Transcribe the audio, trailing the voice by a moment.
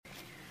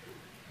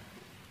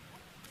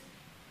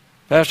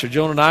Pastor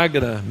Joan and I are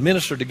going to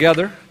minister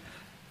together.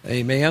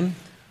 Amen.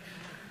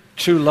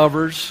 True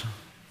lovers.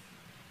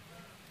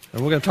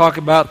 And we're going to talk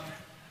about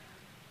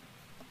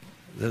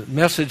the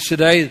message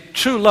today,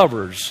 true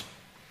lovers.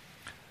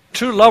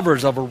 True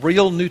lovers of a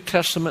real New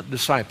Testament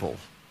disciple.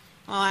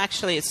 Well,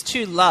 actually, it's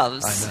true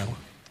loves I know.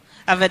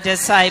 of a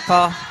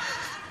disciple.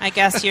 I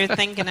guess you're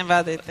thinking of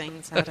other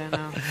things. I don't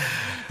know.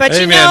 But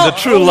Amen. you know, The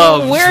true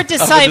loves we're of a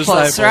disciples,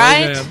 disciple.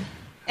 right? Amen.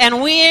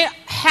 And we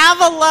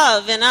have a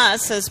love in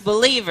us as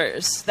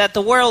believers that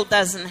the world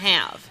doesn't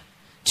have.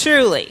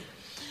 Truly.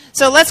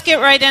 So let's get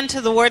right into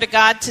the Word of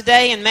God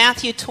today. In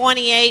Matthew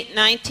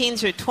 28:19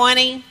 through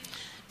 20,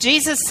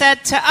 Jesus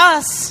said to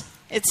us,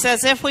 it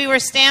says, if we were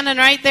standing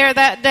right there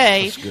that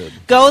day,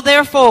 go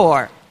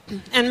therefore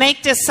and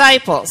make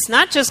disciples,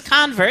 not just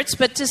converts,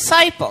 but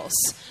disciples.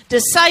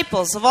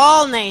 Disciples of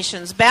all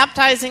nations,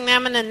 baptizing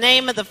them in the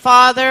name of the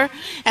Father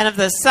and of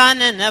the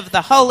Son and of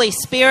the Holy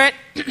Spirit,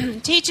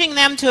 teaching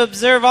them to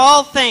observe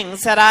all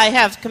things that I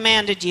have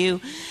commanded you.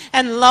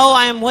 And lo,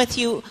 I am with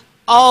you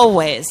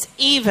always,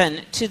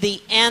 even to the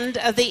end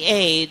of the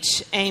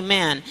age.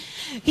 Amen.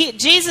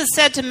 Jesus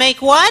said to make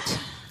what?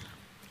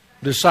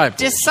 Disciples.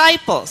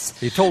 Disciples.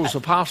 He told his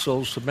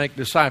apostles to make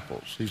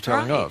disciples. He's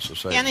telling us to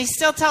say. And he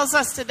still tells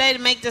us today to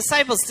make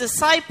disciples.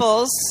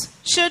 Disciples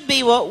should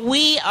be what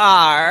we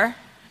are,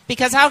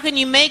 because how can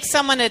you make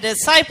someone a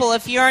disciple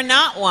if you're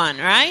not one,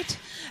 right?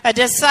 A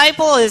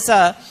disciple is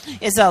a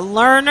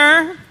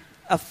learner,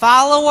 a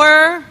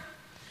follower,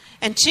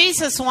 and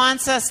Jesus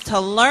wants us to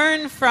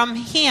learn from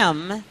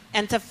him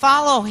and to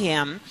follow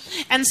him.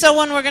 And so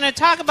when we're going to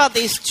talk about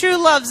these true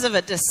loves of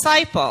a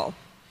disciple,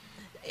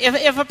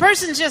 if a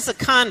person's just a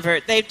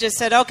convert, they've just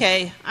said,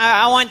 okay,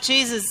 I want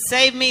Jesus to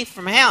save me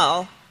from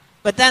hell,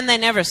 but then they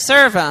never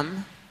serve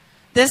him,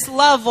 this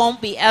love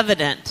won't be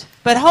evident.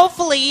 But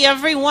hopefully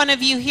every one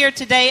of you here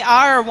today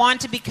are or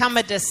want to become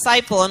a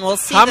disciple, and we'll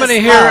see How this many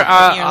here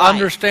love in your life.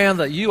 understand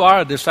that you are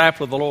a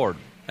disciple of the Lord?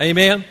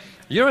 Amen?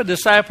 You're a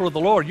disciple of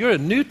the Lord. You're a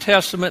New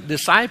Testament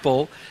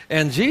disciple,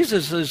 and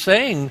Jesus is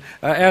saying,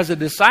 as a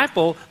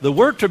disciple, the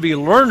word to be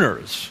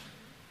learners.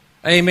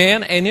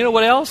 Amen? And you know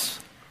what else?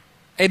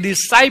 A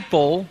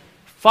disciple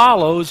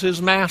follows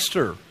his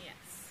master. Yes.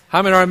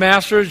 How many are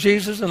masters,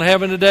 Jesus, in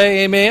heaven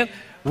today? Amen?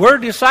 We're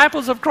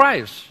disciples of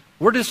Christ.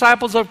 We're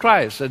disciples of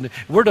Christ, and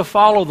we're to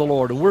follow the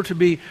Lord, and we're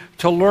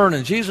to learn.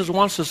 And Jesus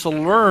wants us to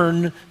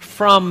learn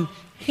from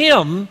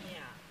him.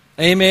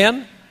 Yeah.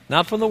 Amen?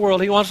 Not from the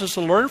world. He wants us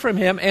to learn from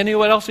him. And you know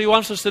what else he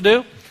wants us to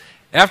do?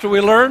 After we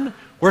learn,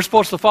 we're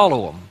supposed to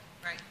follow him.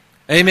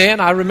 Amen.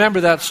 I remember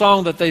that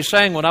song that they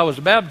sang when I was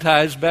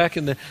baptized back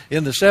in the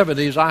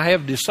 70s. I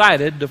have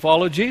decided to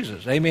follow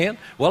Jesus. Amen.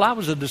 Well, I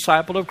was a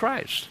disciple of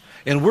Christ,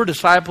 and we're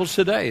disciples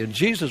today, and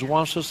Jesus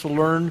wants us to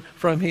learn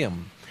from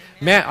him.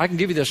 I can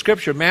give you the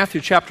scripture.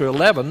 Matthew chapter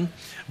 11,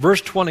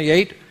 verse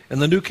 28,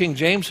 and the New King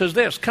James says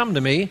this: come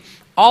to me,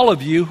 all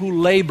of you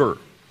who labor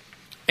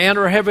and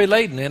are heavy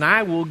laden, and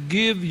I will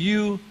give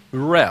you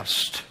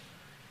rest.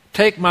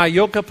 Take my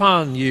yoke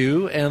upon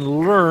you and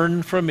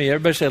learn from me.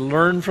 Everybody say,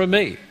 learn from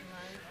me.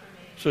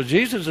 So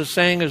Jesus is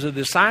saying as a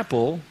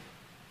disciple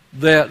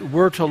that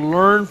we're to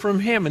learn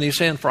from him. And he's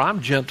saying, for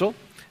I'm gentle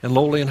and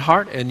lowly in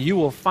heart, and you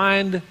will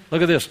find,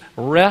 look at this,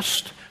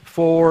 rest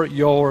for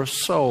your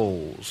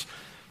souls.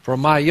 For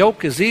my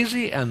yoke is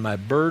easy and my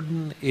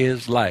burden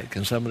is light.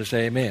 Can somebody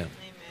say amen? Amen.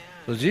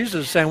 So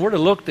Jesus is saying we're to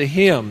look to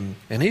him,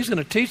 and he's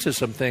going to teach us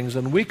some things,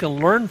 and we can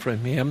learn from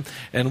him,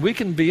 and we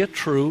can be a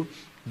true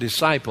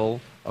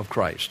disciple of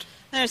Christ.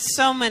 There's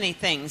so many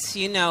things,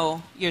 you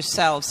know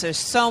yourselves, there's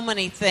so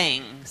many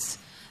things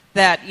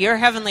that your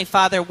Heavenly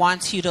Father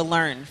wants you to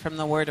learn from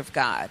the Word of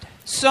God.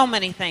 So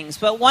many things.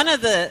 But one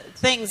of the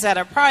things that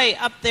are probably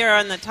up there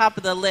on the top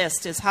of the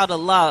list is how to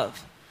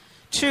love.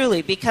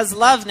 Truly, because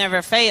love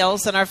never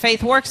fails, and our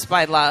faith works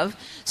by love.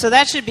 So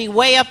that should be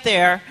way up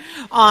there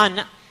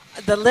on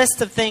the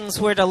list of things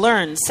we're to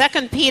learn.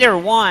 2 Peter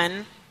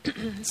 1,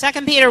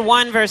 2 Peter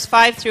 1, verse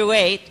 5 through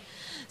 8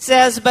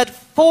 says, but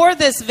for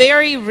this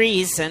very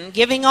reason,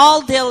 giving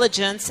all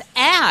diligence,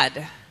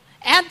 add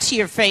to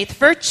your faith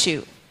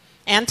virtue,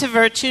 and to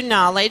virtue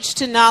knowledge,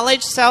 to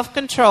knowledge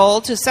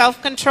self-control, to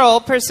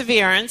self-control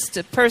perseverance,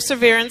 to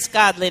perseverance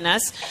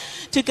godliness,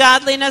 to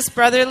godliness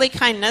brotherly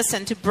kindness,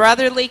 and to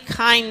brotherly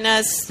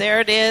kindness, there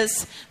it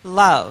is,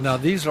 love. Now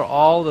these are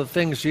all the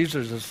things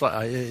Jesus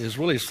is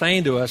really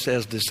saying to us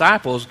as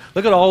disciples.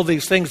 Look at all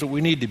these things that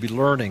we need to be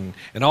learning,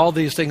 and all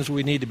these things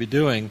we need to be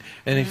doing.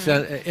 And he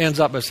ends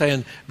up by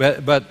saying,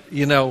 but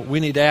you know, we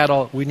need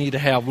to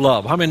have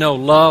love. How many know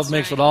love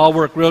makes it all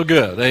work real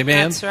good?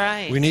 Amen? That's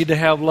right. We need to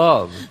have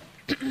love.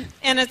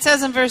 And it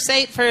says in verse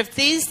 8, for if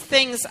these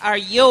things are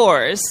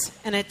yours,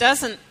 and it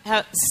doesn't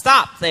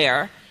stop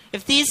there,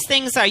 if these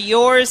things are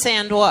yours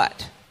and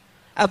what?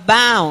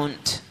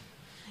 Abound,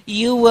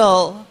 you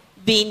will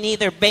be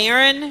neither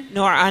barren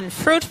nor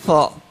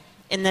unfruitful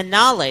in the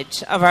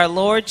knowledge of our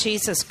Lord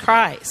Jesus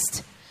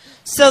Christ.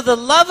 So the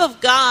love of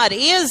God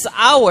is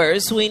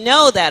ours. We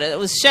know that. It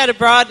was shed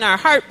abroad in our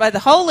heart by the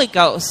Holy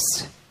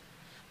Ghost.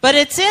 But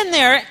it's in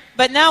there.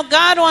 But now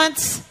God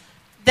wants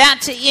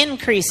that to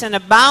increase and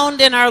abound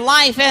in our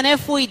life. And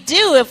if we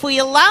do, if we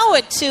allow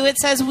it to, it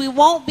says we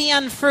won't be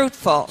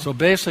unfruitful. So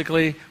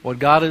basically, what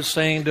God is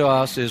saying to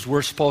us is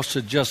we're supposed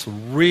to just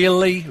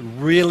really,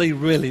 really,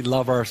 really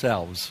love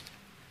ourselves.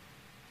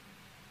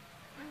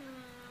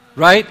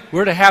 Right?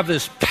 We're to have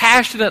this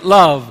passionate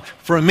love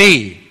for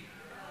me.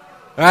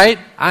 Right?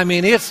 I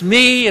mean, it's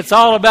me. It's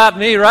all about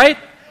me, right?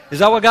 Is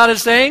that what God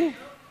is saying?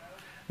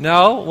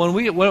 No.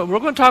 We're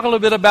going to talk a little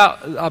bit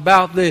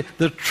about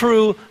the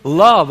true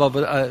love of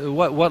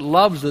what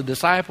loves the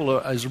disciple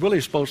is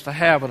really supposed to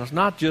have, and it's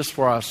not just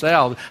for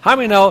ourselves. How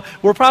many know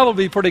we're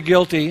probably pretty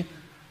guilty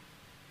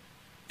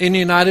in the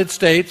United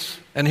States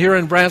and here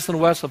in Branson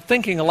West of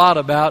thinking a lot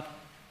about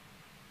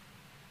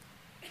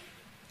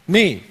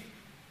me?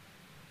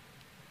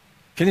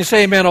 Can you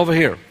say amen over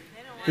here?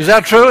 Is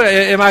that true?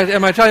 Am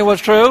I telling you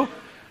what's true?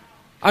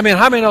 I mean,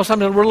 how many know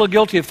sometimes we're a little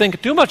guilty of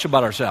thinking too much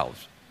about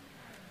ourselves?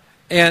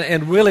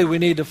 And really, we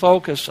need to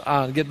focus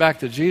on, get back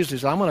to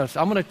Jesus. I'm going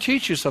to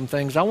teach you some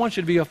things. I want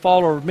you to be a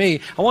follower of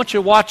me. I want you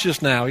to watch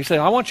this now. He said,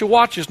 I want you to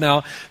watch this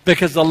now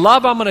because the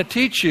love I'm going to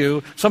teach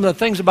you, some of the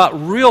things about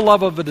real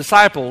love of a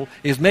disciple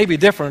is maybe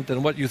different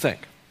than what you think.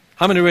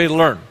 How many are ready to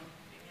learn?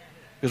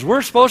 Because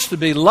we're supposed to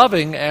be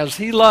loving as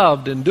he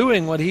loved and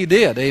doing what he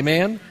did.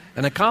 Amen?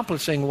 And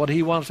accomplishing what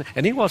he wants.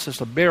 And he wants us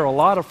to bear a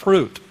lot of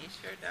fruit. He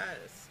sure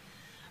does.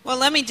 Well,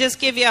 let me just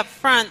give you up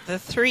front the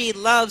 3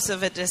 loves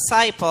of a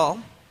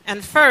disciple.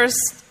 And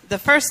the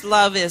first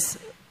love is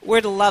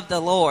we're to love the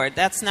Lord.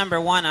 That's number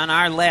 1 on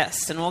our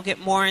list, and we'll get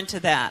more into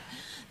that.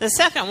 The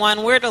second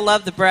one, we're to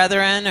love the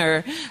brethren,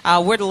 or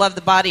we're to love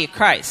the body of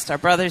Christ, our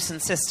brothers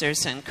and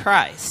sisters in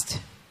Christ.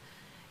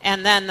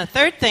 And then the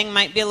third thing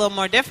might be a little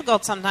more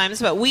difficult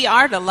sometimes, but we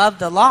are to love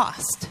the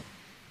lost.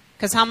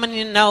 Because how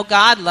many know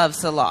God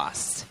loves the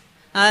lost?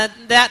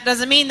 That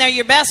doesn't mean they're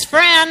your best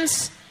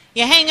friends.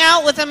 You hang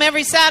out with them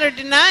every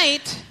Saturday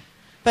night,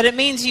 but it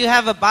means you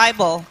have a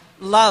Bible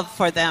love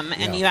for them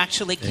and you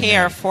actually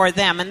care for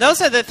them. And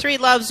those are the 3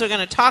 loves we're going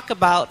to talk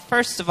about,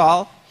 first of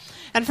all.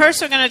 And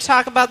first we're going to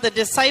talk about the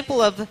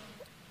disciple of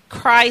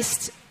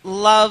Christ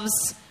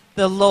loves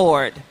the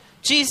Lord.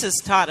 Jesus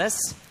taught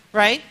us,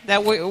 right,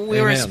 that we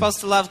were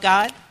supposed to love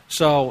God.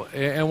 So,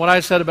 and what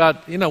I said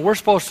about, we're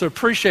supposed to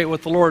appreciate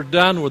what the Lord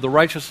done with the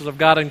righteousness of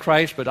God in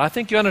Christ, but I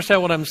think you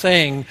understand what I'm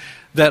saying,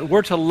 that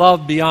we're to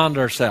love beyond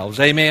ourselves.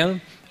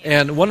 Amen?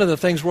 And one of the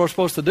things we're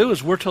supposed to do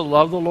is we're to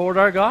love the Lord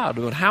our God.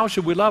 And how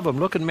should we love Him?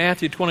 Look in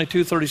Matthew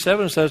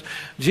 22:37. It says,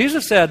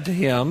 Jesus said to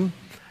him,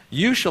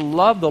 you shall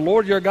love the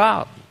Lord your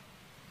God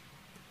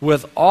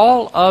with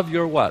all of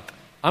your what?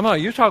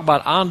 You're talking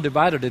about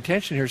undivided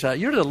attention here. So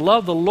you're to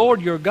love the Lord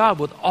your God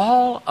with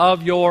all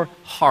of your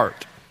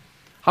heart.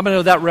 How many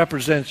of that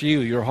represents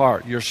you, your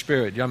heart, your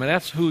spirit? I mean,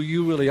 that's who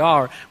you really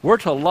are. We're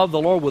to love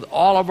the Lord with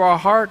all of our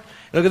heart.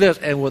 Look at this.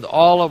 And with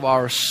all of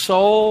our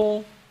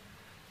soul.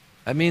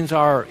 That means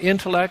our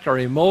intellect, our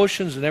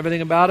emotions, and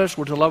everything about us.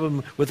 We're to love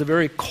Him with the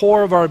very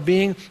core of our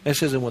being. It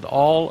says, and with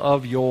all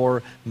of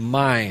your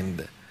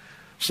mind.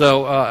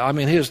 So,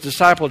 his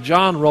disciple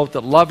John wrote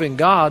that loving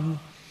God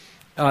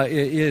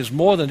is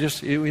more than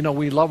just,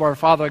 we love our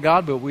Father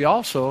God, but we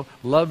also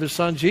love His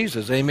Son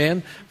Jesus.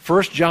 Amen?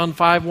 1 John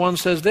 5:1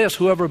 says this,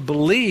 whoever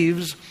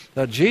believes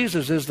that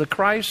Jesus is the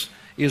Christ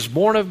is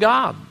born of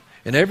God.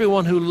 And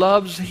everyone who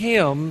loves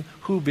Him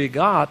who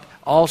begot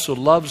also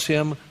loves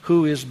Him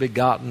who is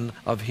begotten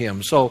of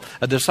Him. So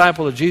a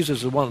disciple of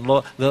Jesus is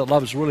one that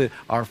loves really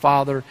our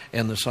Father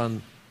and the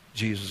Son,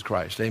 Jesus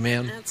Christ.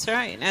 Amen? That's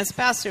right. As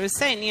Pastor was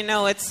saying,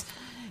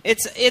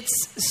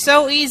 it's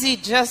so easy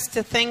just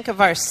to think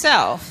of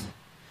ourselves.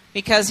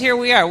 Because here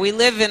we are. We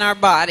live in our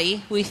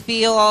body. We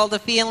feel all the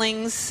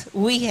feelings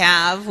we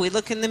have. We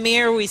look in the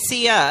mirror. We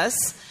see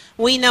us.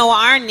 We know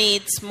our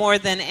needs more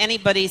than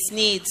anybody's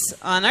needs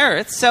on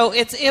earth. So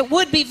it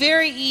would be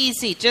very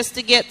easy just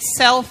to get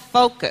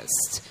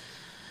self-focused.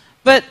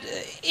 But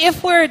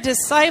if we're a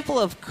disciple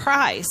of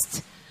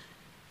Christ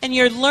and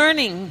you're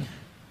learning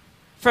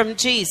from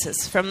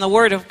Jesus, from the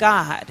Word of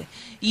God,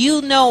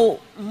 you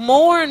know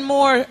more and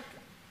more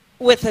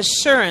with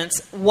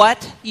assurance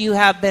what you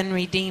have been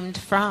redeemed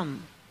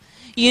from.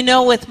 You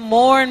know with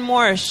more and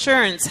more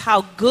assurance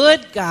how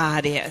good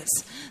God is.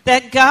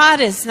 That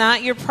God is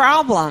not your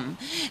problem.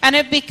 And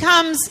it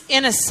becomes,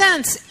 in a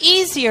sense,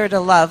 easier to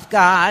love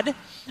God,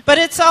 but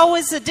it's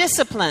always a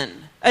discipline.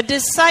 A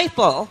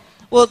disciple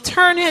will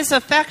turn his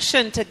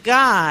affection to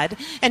God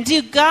and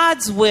do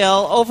God's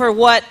will over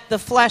what the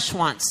flesh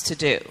wants to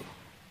do.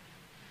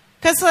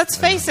 Because let's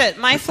face it,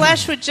 my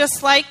flesh would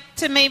just like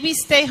to maybe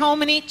stay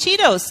home and eat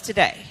Cheetos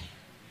today.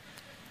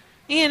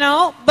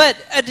 But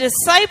a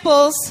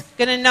disciple's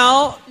going to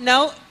know,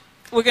 no,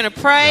 we're going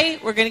to pray.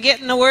 We're going to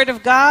get in the Word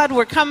of God.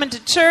 We're coming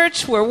to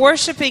church. We're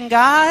worshiping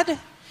God.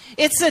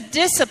 It's a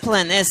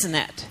discipline, isn't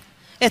it?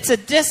 It's a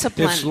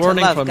discipline It's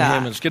learning to love from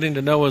God. Him. It's getting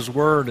to know His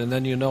Word, and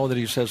then you know that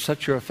He says,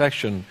 set your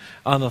affection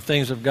on the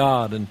things of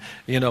God, and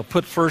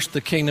put first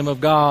the kingdom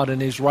of God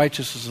and His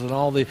righteousness and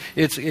all the.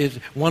 It's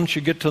once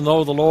you get to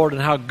know the Lord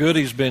and how good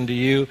He's been to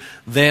you,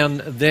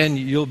 then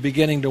you'll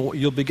begin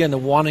to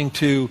wanting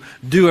to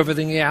do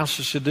everything He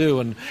asks us to do,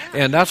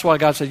 and that's why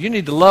God said, you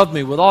need to love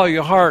Me with all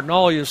your heart and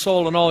all your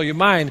soul and all your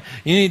mind.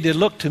 You need to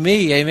look to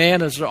Me,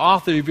 amen, as the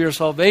author of your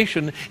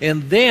salvation,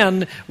 and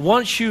then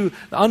once you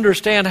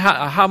understand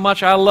how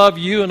much I love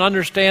you and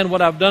understand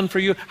what I've done for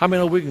you, I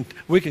mean,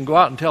 we can go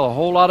out and tell a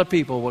whole lot of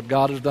people what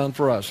God has done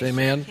for us.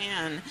 Amen. Sure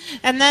can.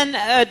 And then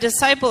a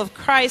disciple of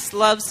Christ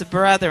loves the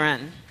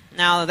brethren.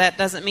 Now, that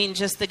doesn't mean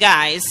just the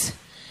guys.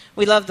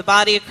 We love the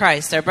body of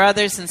Christ, our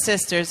brothers and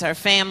sisters, our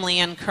family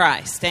in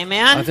Christ.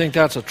 Amen? I think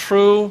that's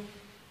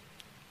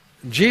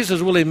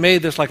Jesus really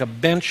made this like a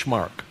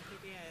benchmark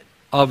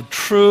of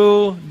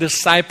true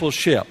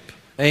discipleship.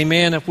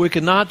 Amen. If we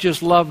could not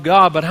just love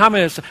God, but how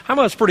many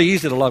it's pretty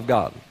easy to love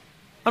God?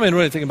 I mean,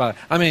 really think about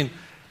it. I mean,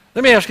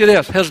 let me ask you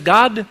this. Has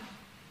God,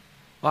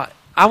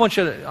 I want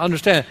you to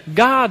understand,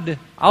 God,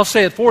 I'll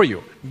say it for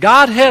you,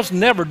 God has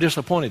never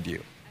disappointed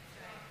you.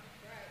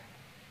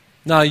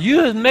 Now,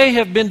 you may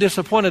have been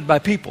disappointed by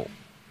people,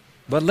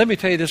 but let me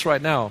tell you this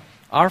right now.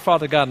 Our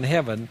Father God in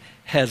heaven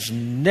has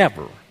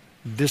never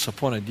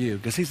disappointed you,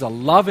 because He's a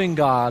loving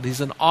God. He's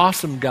an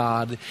awesome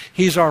God.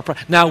 He's our.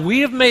 Now,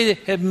 we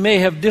may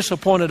have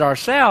disappointed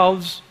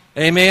ourselves.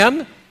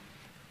 Amen.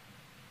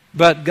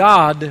 But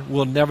God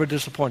will never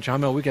disappoint you. I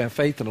mean, we can have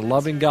faith in a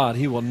loving God.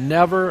 He will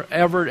never,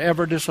 ever,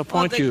 ever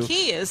disappoint you. The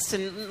key is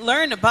to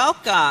learn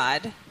about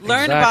God,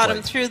 learn about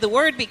Him through the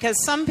Word,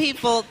 because some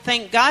people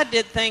think God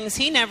did things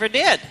He never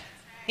did.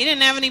 He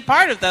didn't have any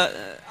part of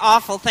the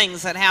awful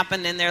things that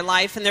happened in their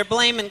life, and they're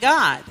blaming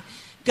God.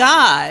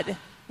 God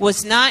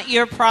was not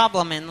your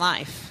problem in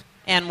life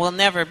and will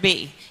never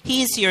be.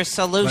 He's your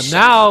solution. But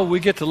now we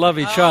get to love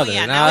each other.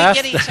 Yeah, now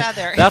we get each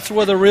other. That's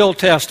where the real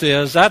test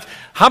is.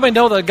 How many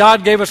know that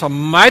God gave us a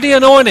mighty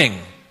anointing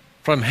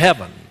from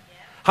heaven?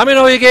 How many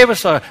know He gave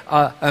us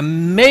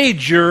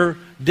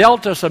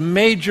dealt us a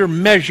major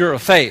measure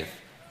of faith?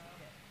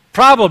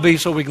 Probably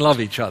so we can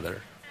love each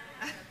other.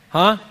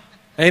 Huh?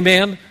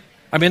 Amen?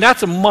 I mean,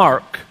 that's a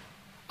mark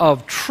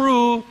of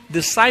true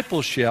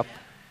discipleship,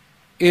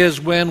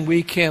 is when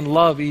we can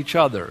love each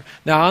other.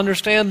 Now,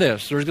 understand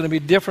this. There's going to be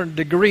different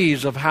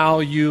degrees of how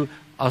you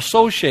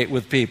associate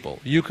with people.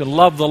 You can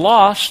love the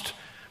lost,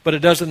 but it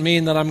doesn't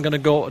mean that I'm going to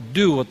go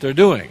do what they're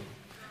doing.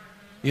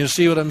 You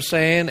see what I'm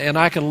saying? And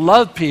I can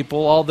love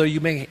people, although you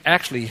may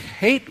actually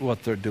hate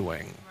what they're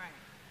doing.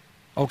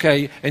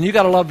 Okay? And you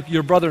got to love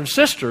your brother and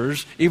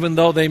sisters, even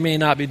though they may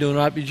not be doing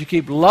right, but you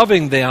keep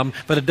loving them,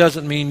 but it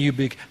doesn't mean you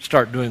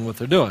start doing what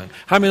they're doing.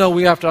 How many know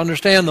we have to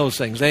understand those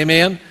things?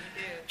 Amen?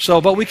 So,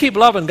 but we keep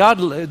loving God,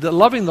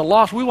 loving the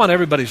lost. We want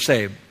everybody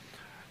saved.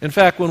 In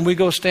fact, when we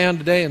go stand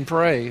today and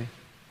pray,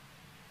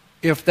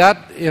 if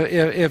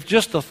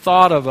just the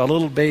thought of a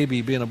little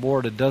baby being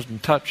aborted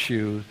doesn't touch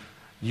you,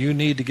 you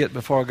need to get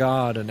before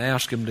God and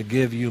ask Him to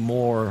give you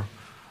more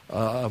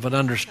of an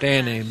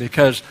understanding.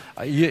 Because,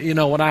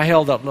 when I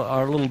held up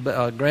our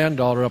little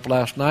granddaughter up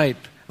last night,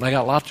 and I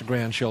got lots of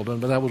grandchildren,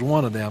 but that was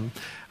one of them.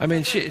 I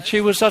mean,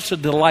 she was such a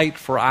delight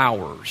for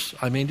hours.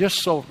 I mean, just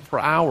so for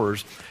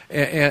hours.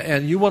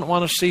 And you wouldn't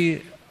want to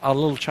see a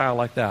little child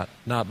like that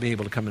not be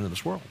able to come into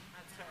this world.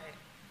 That's right.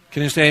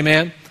 Can you say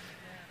amen?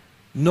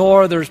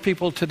 Nor there's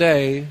people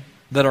today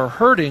that are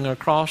hurting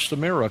across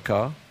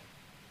America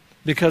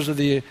because of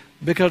the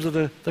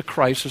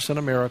crisis in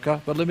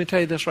America. But let me tell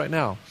you this right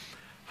now.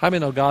 How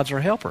many know God's our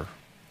helper?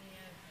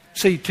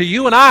 See, to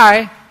you and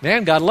I,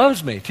 man, God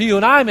loves me. To you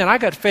and I, man, I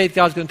got faith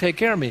God's going to take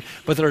care of me.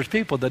 But there's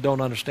people that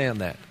don't understand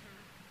that.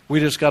 We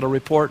just got a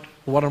report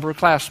one of her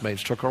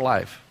classmates took her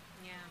life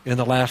in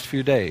the last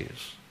few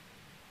days.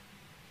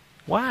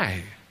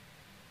 Why?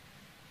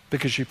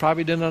 Because she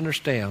probably didn't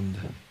understand.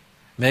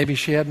 Maybe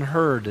she hadn't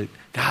heard that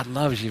God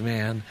loves you,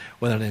 man,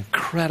 with an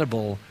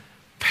incredible,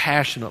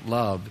 passionate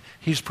love.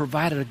 He's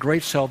provided a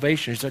great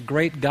salvation. He's a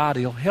great God.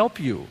 He'll help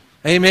you.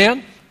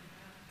 Amen?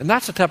 And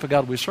that's the type of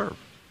God we serve.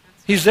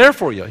 He's there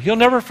for you. He'll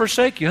never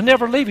forsake you. He'll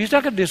never leave you. He's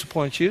not going to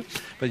disappoint you.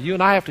 But you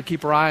and I have to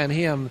keep our eye on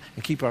Him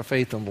and keep our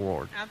faith in the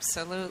Lord.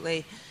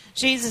 Absolutely.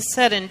 Jesus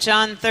said in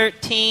John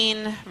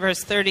 13,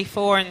 verse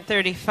 34 and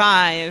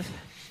 35,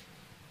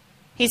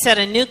 He said,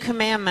 "A new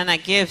commandment I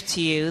give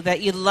to you, that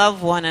you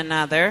love one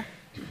another.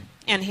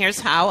 And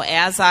here's how,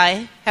 as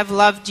I have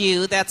loved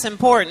you." That's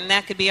important.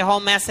 That could be a whole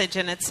message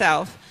in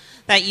itself.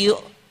 That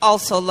you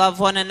also love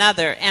one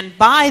another. And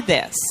by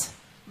the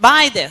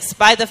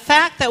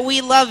fact that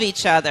we love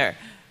each other,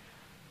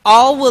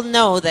 all will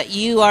know that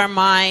you are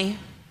my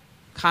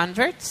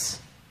converts,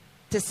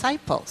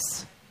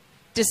 disciples.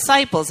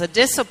 Disciples, a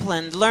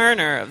disciplined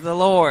learner of the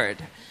Lord.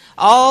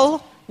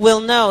 All will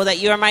know that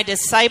you are my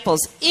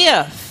disciples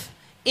if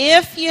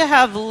you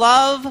have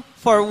love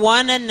for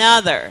one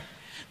another.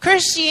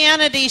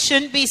 Christianity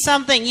shouldn't be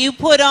something you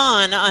put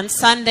on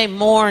Sunday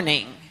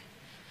morning.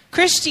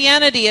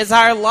 Christianity is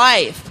our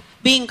life,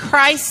 being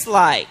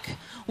Christ-like,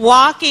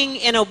 walking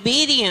in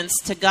obedience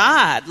to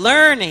God,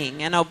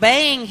 learning and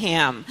obeying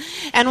Him.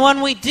 And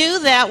when we do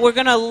that, we're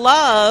going to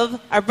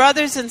love our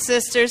brothers and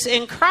sisters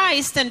in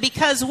Christ. And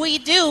because we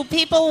do,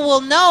 people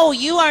will know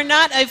you are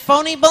not a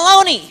phony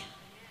baloney.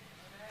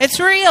 It's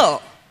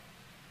real.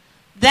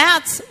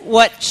 That's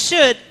what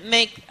should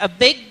make a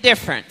big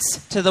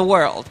difference to the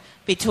world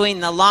between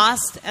the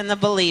lost and the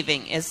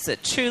believing, is the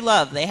true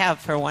love they have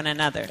for one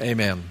another.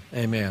 Amen.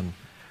 Amen.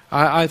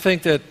 I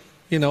think that,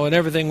 in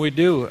everything we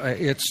do,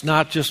 it's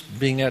not just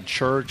being at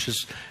church.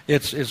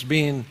 It's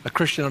being a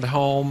Christian at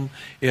home.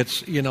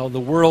 It's, the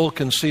world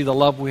can see the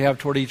love we have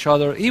toward each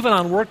other, even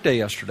on workday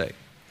yesterday.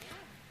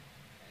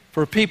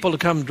 For people to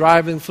come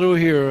driving through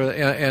here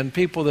and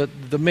people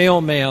the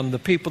mailman, the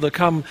people that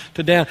come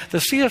to Dan, to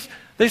see us,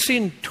 they've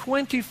seen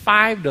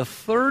 25 to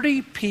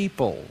 30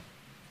 people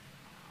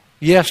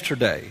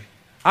yesterday.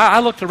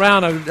 I looked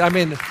around,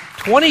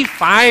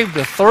 25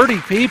 to 30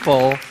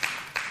 people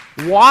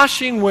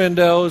washing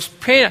windows,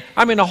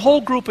 a whole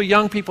group of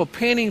young people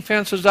painting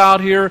fences out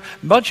here,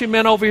 a bunch of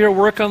men over here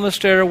working on the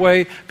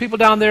stairway, people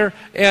down there,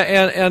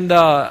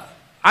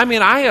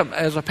 I am,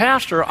 as a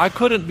pastor, I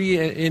couldn't be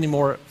any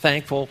more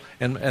thankful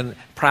and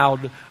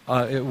proud,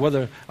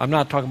 whether I'm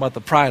not talking about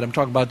the pride, I'm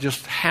talking about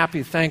just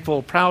happy,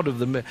 thankful, proud of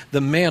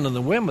the men and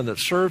the women that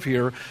serve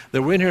here. They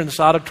were in here in this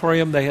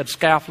auditorium, they had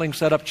scaffolding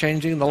set up,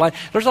 changing the light.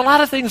 There's a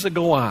lot of things that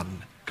go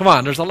on. Come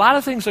on, there's a lot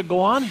of things that go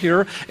on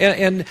here,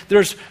 and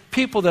there's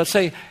people that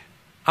say,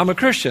 I'm a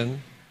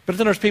Christian, but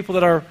then there's people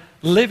that are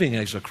living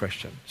as a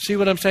Christian. See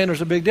what I'm saying?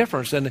 There's a big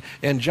difference. And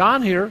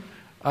John here,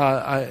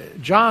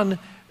 John,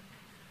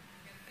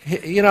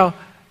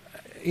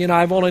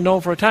 I've only known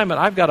for a time, but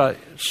I've got a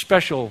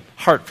special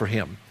heart for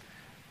him.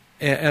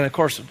 And of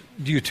course,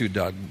 you too,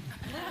 Doug.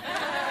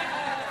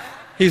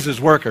 He's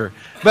his worker.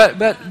 But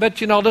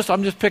listen,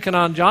 I'm just picking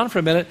on John for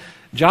a minute.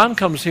 John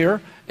comes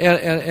here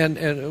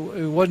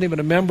and wasn't even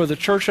a member of the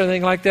church or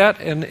anything like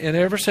that. And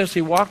ever since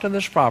he walked on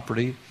this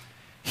property,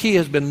 he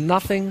has been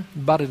nothing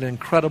but an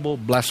incredible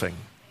blessing.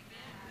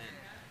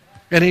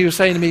 And he was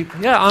saying to me,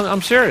 yeah,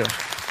 I'm serious.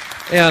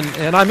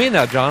 And I mean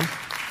that, John.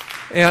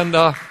 And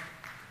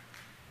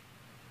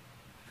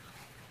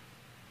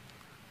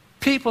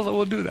people that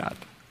will do that,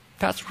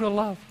 that's real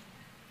love.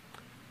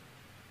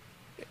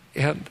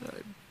 And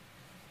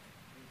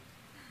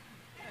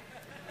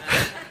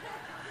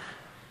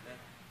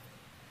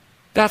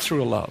that's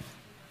real love.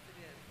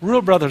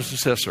 Real brothers and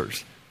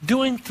sisters.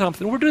 Doing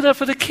something. We're doing that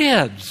for the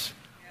kids.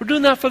 We're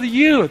doing that for the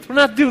youth. We're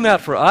not doing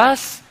that for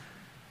us.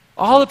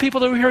 All the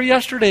people that were here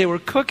yesterday were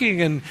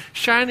cooking and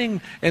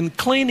shining and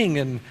cleaning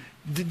and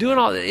doing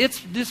all.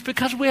 It's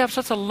because we have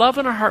such a love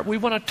in our heart. We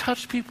want to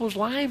touch people's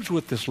lives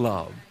with this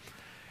love.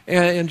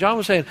 And John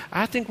was saying,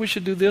 I think we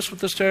should do this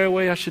with the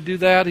stairway. I should do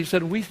that. He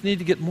said, we need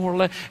to get more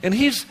love. And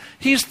he's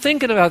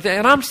thinking about that.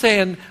 And I'm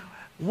saying,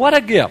 what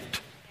a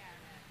gift.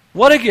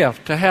 What a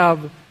gift to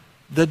have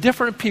the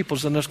different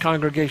peoples in this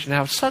congregation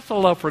have such a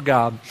love for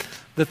God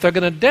that they're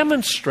going to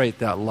demonstrate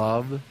that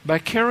love by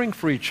caring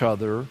for each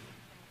other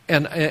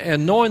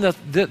and knowing that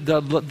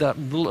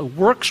the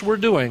works we're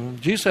doing,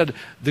 Jesus said,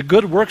 the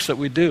good works that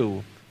we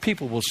do,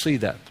 people will see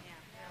that.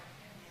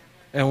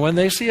 And when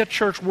they see a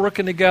church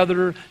working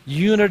together,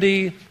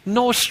 unity,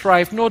 no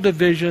strife, no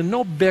division,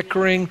 no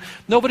bickering,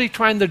 nobody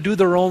trying to do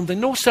their own thing,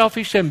 no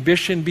selfish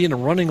ambition being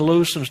running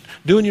loose and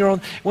doing your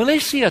own. When they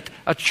see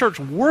a church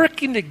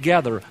working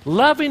together,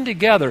 loving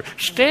together,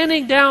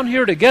 standing down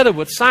here together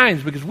with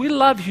signs because we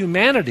love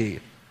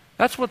humanity,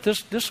 that's what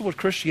this is what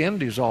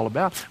Christianity is all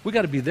about. We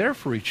got to be there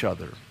for each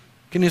other.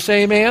 Can you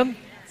say amen?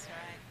 That's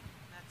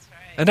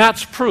right. And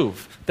that's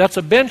proof. That's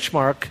a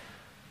benchmark.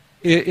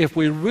 If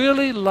we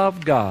really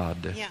love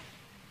God,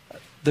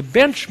 the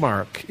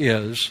benchmark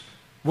is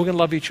we're going to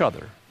love each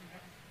other.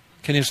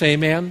 Can you say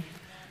amen?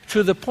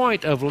 To the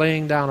point of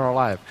laying down our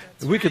life.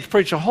 We could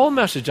preach a whole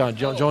message on,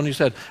 Joan, you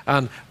said,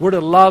 on we're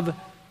to love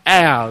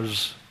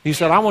as. He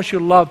said, I want you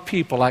to love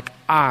people like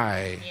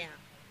I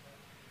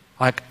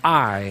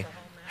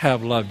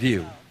have loved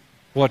you.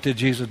 What did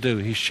Jesus do?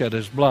 He shed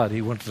his blood.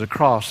 He went to the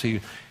cross. He,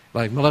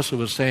 like Melissa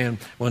was saying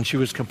when she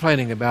was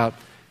complaining about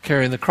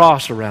carrying the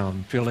cross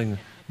around, feeling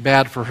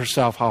bad for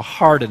herself, how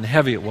hard and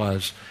heavy it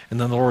was.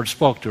 And then the Lord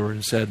spoke to her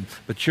and said,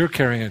 but you're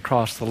carrying a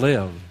cross to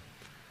live.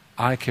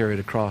 I carried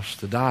a cross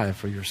to die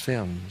for your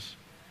sins.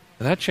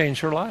 And that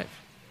changed her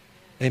life.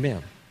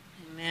 Amen.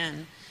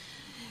 Amen.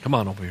 Come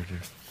on over here,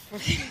 dear.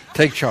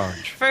 Take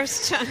charge. 1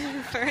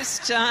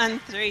 John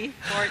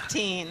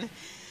 3:14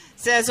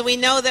 says, we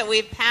know that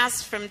we've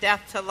passed from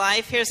death to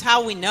life. Here's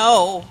how we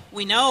know.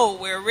 We know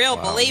we're a real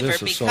believer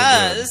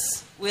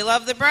because we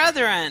love the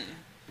brethren.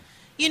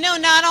 You know,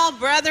 not all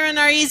brethren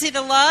are easy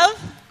to love,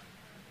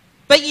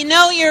 but you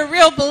know you're a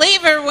real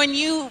believer when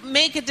you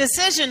make a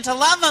decision to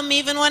love them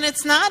even when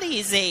it's not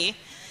easy.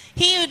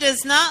 He who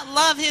does not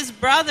love his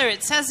brother,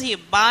 it says he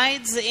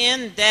abides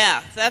in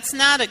death. That's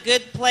not a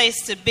good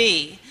place to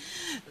be.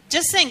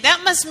 Just think,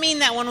 that must mean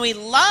that when we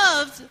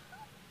love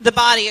the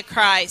body of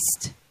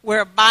Christ,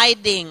 we're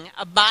abiding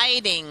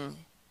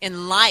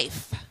in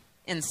life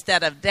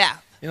instead of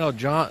death. You know,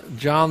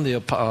 John the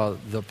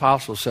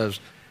Apostle says,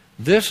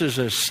 this is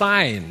a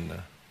sign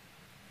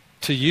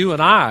to you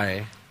and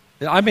I.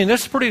 I mean,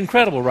 this is pretty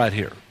incredible right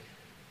here.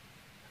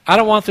 I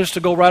don't want this to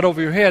go right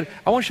over your head.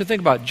 I want you to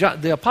think about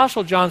it. The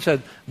Apostle John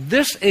said,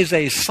 this is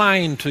a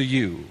sign to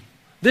you.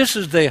 This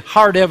is the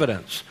hard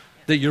evidence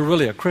that you're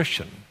really a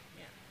Christian.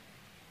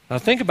 Now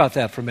think about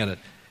that for a minute.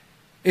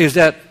 Is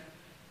that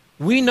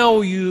we know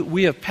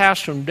we have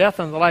passed from death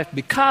unto life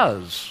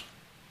because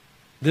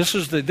this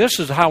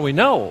is how we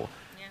know.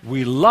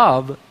 We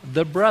love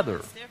the brother.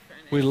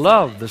 We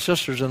love the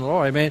sisters in the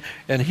Lord. Amen.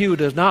 And he who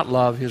does not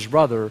love his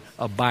brother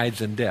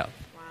abides in death.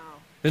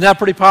 Isn't that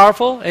pretty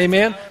powerful?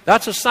 Amen.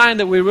 That's a sign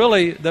that we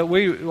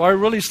are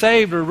really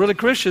saved or really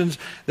Christians,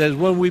 that is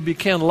when we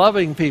begin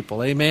loving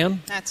people.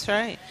 Amen. That's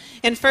right.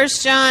 In 1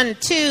 John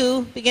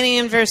 2, beginning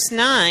in verse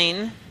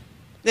 9,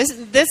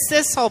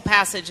 this whole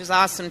passage is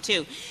awesome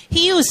too.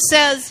 He who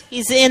says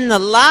he's in the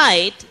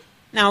light,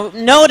 now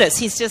notice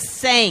he's just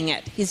saying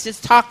it. He's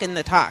just talking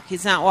the talk.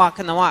 He's not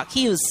walking the walk.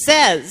 He who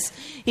says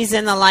he's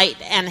in the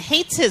light and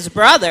hates his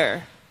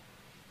brother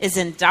is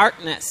in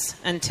darkness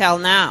until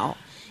now.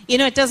 You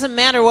know, it doesn't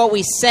matter what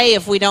we say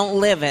if we don't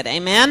live it.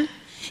 Amen?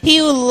 He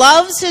who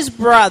loves his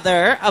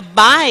brother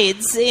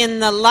abides in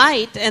the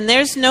light, and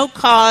there's no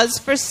cause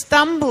for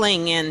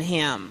stumbling in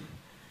him.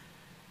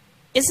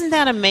 Isn't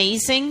that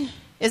amazing?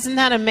 Isn't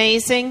that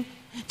amazing?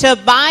 To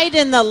abide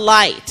in the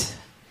light.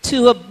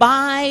 To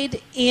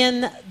abide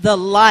in the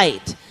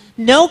light.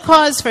 No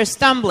cause for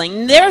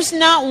stumbling. There's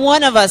not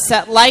one of us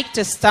that like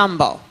to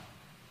stumble.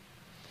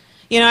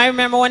 You know, I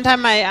remember one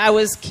time I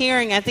was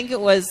carrying, I think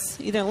it was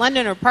either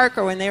London or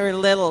Parker when they were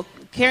little,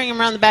 carrying them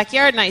around the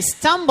backyard, and I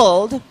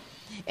stumbled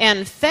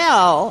and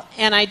fell,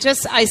 and I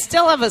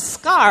still have a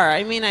scar.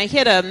 I mean, I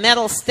hit a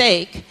metal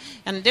stake,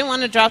 and I didn't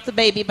want to drop the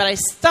baby, but I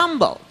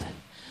stumbled.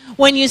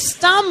 When you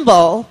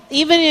stumble,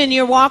 even in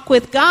your walk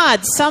with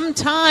God,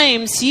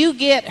 sometimes you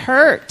get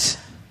hurt.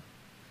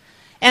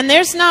 And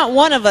there's not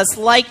one of us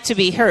like to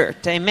be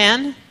hurt,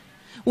 amen?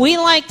 We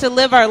like to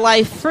live our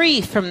life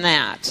free from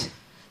that.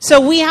 So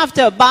we have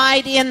to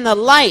abide in the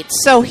light.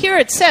 So here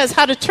it says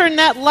how to turn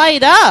that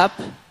light up.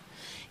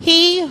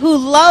 He who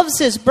loves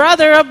his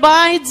brother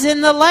abides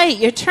in the light.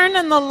 You're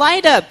turning the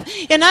light up.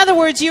 In other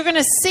words, you're going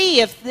to see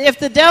if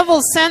the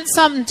devil sent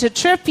something to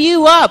trip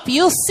you up,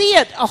 you'll see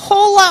it a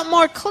whole lot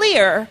more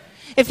clear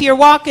if you're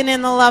walking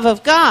in the love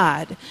of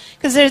God.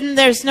 Because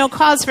there's no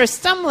cause for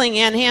stumbling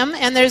in him.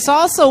 And there's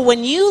also,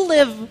 when you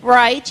live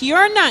right,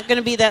 you're not going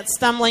to be that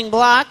stumbling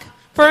block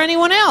for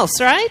anyone else,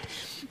 right?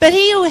 But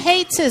he who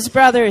hates his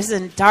brother is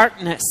in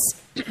darkness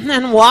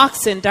and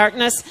walks in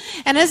darkness.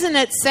 And isn't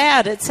it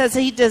sad? It says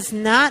he does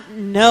not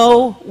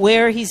know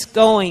where he's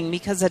going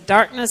because the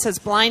darkness has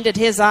blinded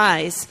his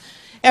eyes.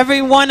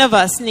 Every one of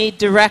us need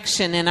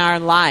direction in our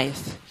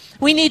life.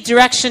 We need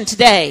direction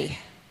today.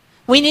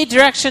 We need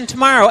direction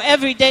tomorrow,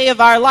 every day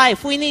of our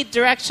life. We need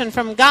direction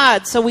from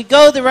God so we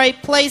go the right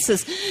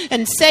places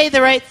and say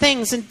the right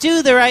things and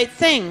do the right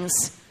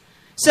things.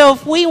 So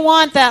if we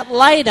want that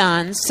light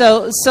on,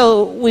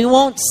 so we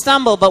won't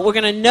stumble, but we're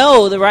going to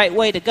know the right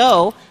way to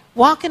go,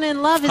 walking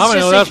in love is just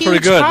a huge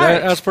pretty good.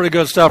 part. That's pretty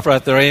good stuff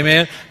right there,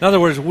 amen? In other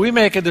words, we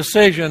make a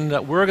decision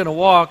that we're going to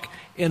walk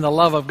in the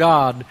love of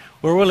God.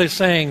 We're really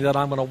saying that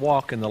I'm going to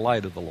walk in the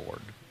light of the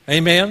Lord.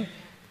 Amen?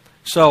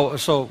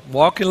 So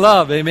walk in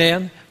love,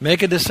 amen?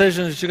 Make a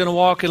decision that you're going to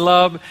walk in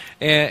love.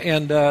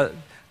 And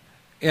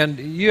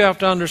you have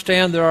to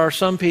understand there are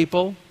some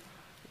people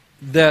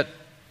that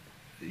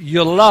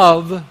you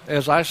love,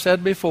 as I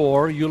said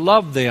before, you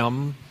love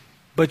them,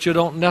 but you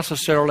don't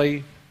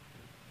necessarily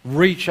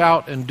reach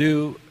out and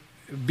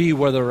be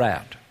where they're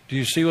at. Do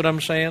you see what I'm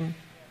saying?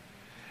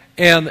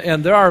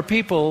 And there are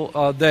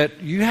people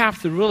that you have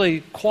to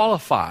really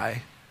qualify.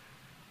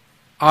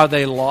 Are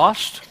they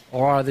lost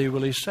or are they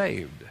really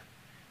saved?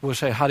 We'll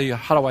say, how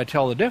do I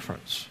tell the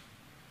difference?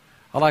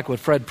 I like what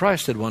Fred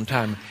Price did one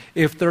time.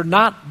 If they're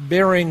not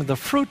bearing the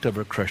fruit of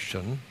a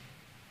Christian,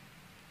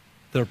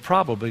 they're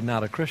probably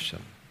not a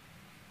Christian.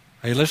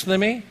 Are you listening to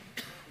me?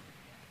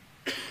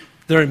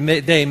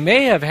 They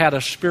may have had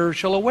a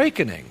spiritual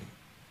awakening.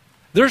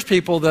 There's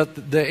people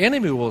that the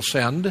enemy will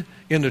send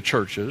into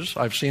churches,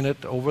 I've seen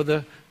it over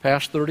the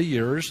past 30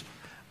 years,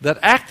 that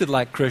acted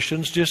like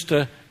Christians just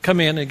to come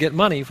in and get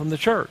money from the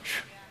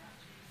church.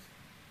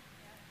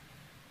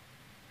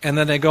 And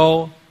then they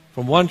go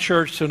from one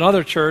church to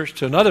another church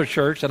to another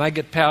church, and I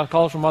get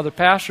calls from other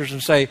pastors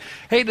and say,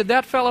 hey, did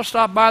that fellow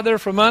stop by there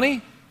for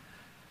money?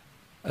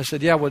 I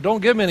said, yeah, well,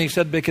 don't give him any. He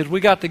said, because we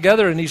got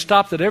together and he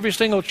stopped at every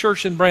single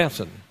church in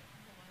Branson.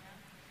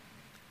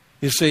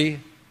 You see,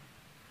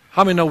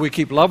 how many know we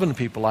keep loving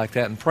people like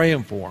that and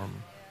praying for them?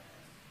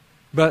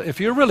 But if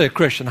you're really a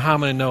Christian, how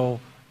many know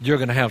you're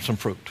going to have some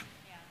fruit?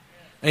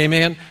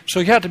 Amen?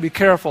 So you have to be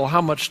careful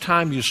how much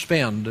time you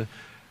spend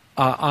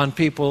on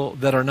people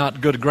that are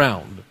not good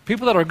ground.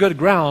 People that are good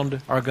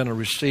ground are going to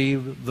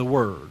receive the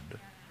Word.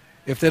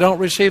 If they don't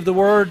receive the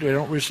Word, they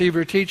don't receive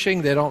your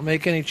teaching, they don't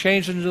make any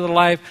changes into their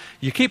life,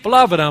 you keep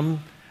loving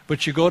them,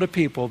 but you go to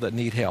people that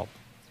need help.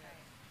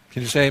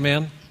 Can you say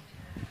amen?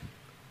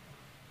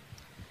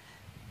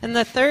 And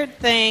the third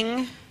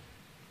thing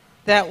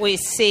that we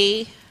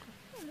see,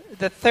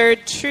 the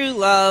third true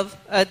love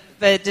of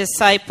a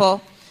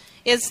disciple,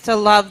 is to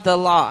love the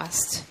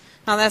lost.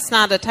 Now, that's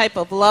not a type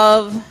of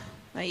love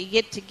that you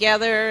get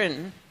together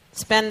and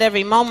spend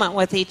every moment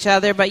with each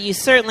other, but you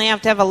certainly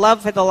have to have a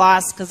love for the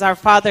lost because our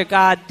Father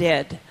God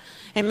did.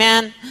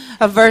 Amen?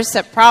 A verse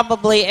that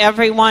probably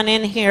everyone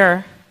in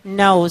here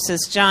knows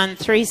is John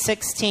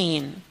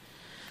 3:16.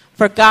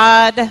 For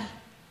God,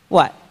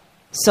 what?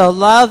 So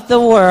loved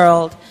the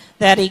world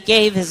that he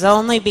gave his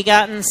only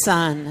begotten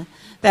Son,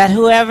 that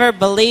whoever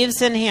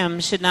believes in him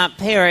should not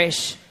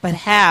perish, but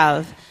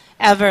have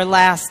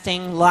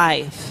everlasting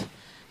life.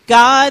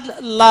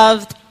 God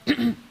loved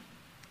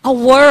a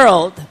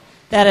world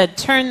that had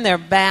turned their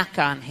back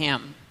on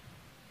him.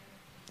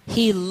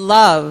 He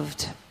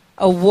loved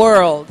a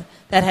world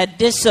that had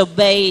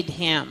disobeyed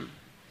him.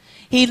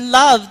 He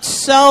loved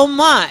so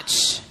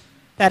much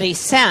that he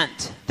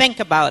sent, think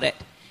about it,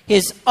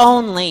 his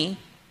only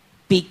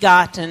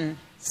begotten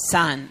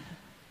Son.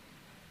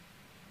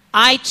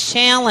 I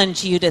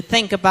challenge you to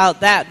think about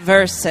that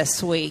verse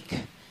this week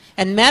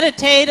and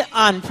meditate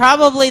on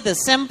probably the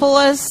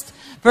simplest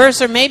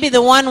verse, or maybe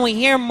the one we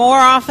hear more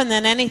often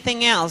than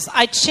anything else.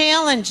 I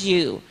challenge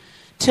you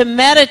to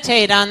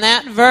meditate on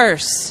that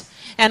verse,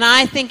 and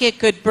I think it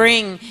could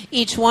bring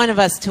each one of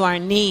us to our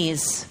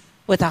knees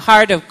with a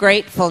heart of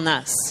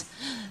gratefulness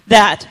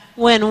that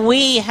when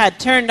we had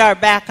turned our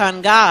back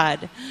on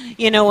God,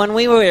 when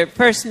we were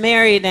first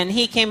married and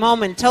he came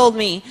home and told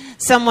me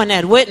someone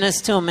had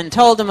witnessed to him and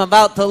told him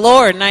about the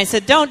Lord, and I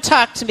said, don't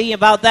talk to me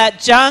about that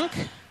junk.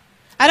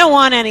 I don't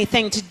want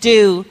anything to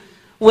do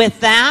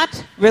with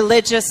that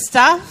religious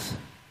stuff.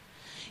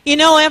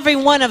 Every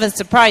one of us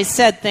have probably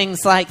said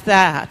things like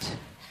that.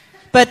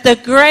 But the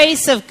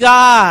grace of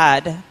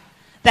God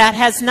that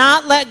has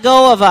not let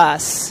go of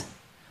us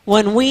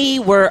when we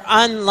were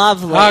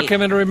unlovely. How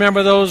can I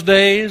remember those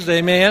days?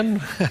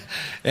 Amen.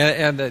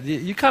 and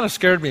you kind of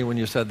scared me when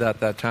you said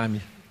that time.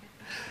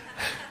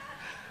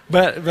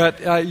 But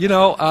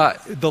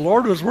the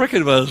Lord was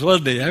working with us,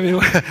 wasn't he? I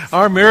mean,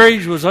 our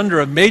marriage was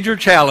under a major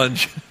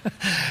challenge,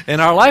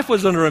 and our life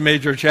was under a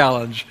major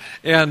challenge.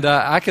 And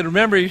I can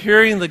remember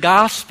hearing the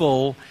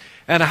gospel.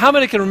 And how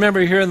many can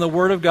remember hearing the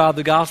Word of God,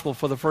 the gospel,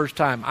 for the first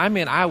time? I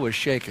mean, I was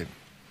shaken.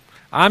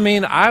 How many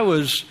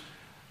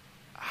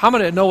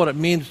know what it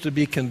means to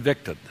be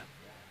convicted?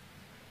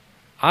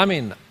 I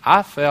mean,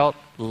 I felt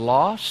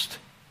lost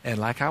and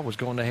like I was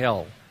going to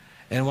hell.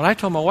 And when I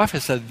told my wife, I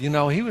said,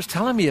 he was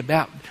telling me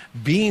about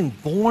being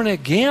born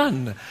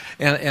again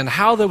and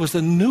how there was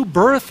a new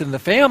birth in the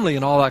family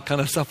and all that kind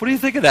of stuff. What do you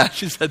think of that?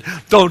 She said,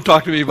 don't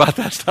talk to me about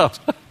that stuff.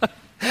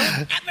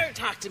 Don't ever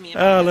talk to me about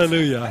that.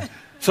 Hallelujah.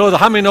 So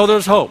how many know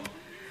there's hope?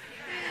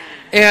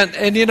 And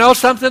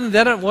something,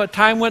 then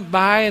time went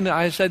by, and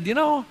I said,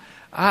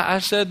 I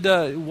said,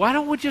 why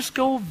don't we just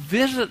go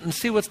visit and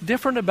see what's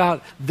different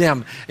about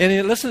them?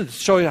 And listen, to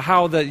show you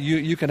how that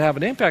you can have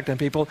an impact on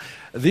people.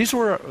 This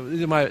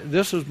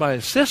was my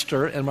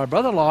sister and my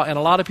brother-in-law and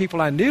a lot of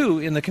people I knew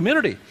in the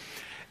community.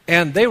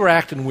 And they were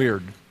acting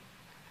weird.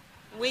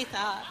 We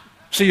thought.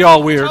 See,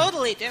 y'all weird.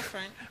 Totally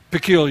different.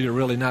 Peculiar,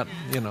 really, not,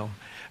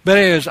 But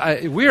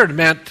anyways, weird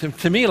meant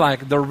to me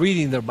like they're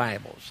reading their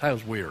Bibles. That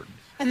was weird.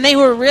 And they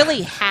were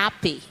really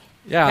happy.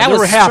 Yeah, that they were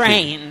was happy.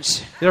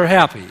 Strange. They were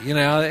happy, and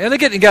they're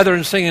getting together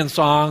and singing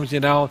songs,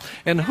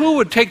 And who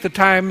would take the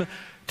time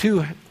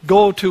to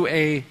go to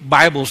a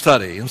Bible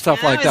study and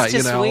stuff like that,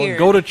 weird.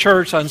 Go to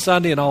church on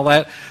Sunday and all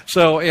that.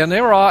 So, and they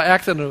were all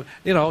acting,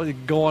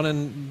 going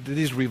in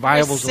these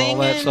revivals singing,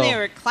 and all that. So they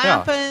were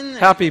clapping. Yeah,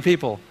 happy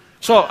people.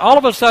 So all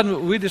of a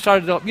sudden we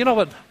decided,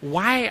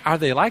 why are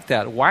they like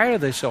that? Why are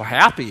they so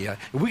happy?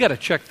 We got to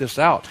check this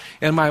out.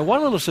 And my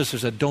one little sister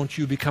said, don't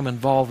you become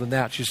involved in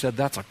that. She said,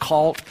 that's a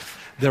cult.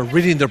 They're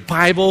reading their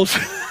Bibles.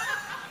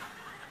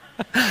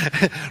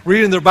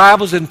 Reading their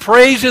Bibles and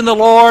praising the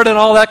Lord and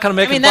all that kind of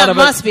making fun of it.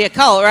 That must be a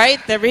cult, right?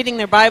 They're reading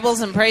their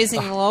Bibles and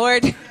praising the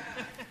Lord.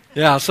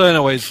 Yeah, so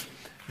anyways,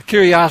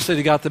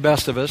 curiosity got the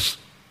best of us.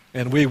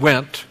 And we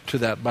went to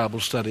that Bible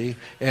study,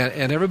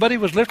 and everybody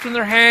was lifting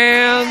their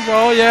hands.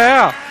 Oh,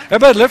 yeah.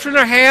 Everybody lifting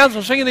their hands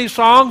and singing these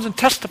songs and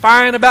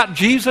testifying about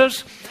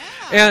Jesus.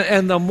 Yeah.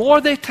 And the more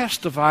they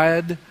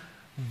testified,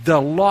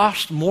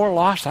 more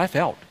lost I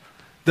felt.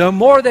 The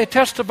more they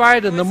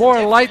testified and the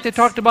more light they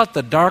talked about,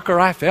 the darker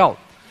I felt.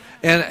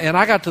 And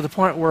I got to the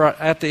point where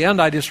at the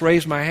end I just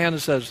raised my hand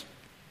and says,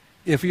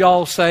 if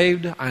y'all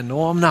saved, I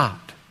know I'm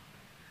not.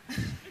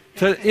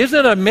 So isn't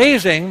it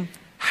amazing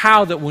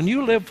how that when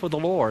you live for the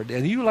Lord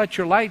and you let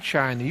your light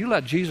shine and you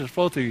let Jesus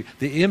flow through you,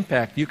 the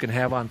impact you can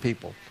have on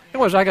people.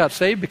 Anyways, I got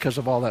saved because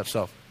of all that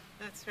stuff.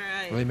 That's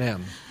right.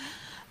 Amen.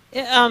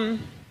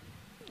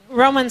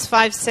 Romans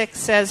 5:6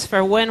 says,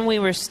 for when we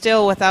were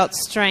still without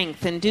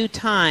strength, in due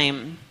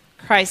time,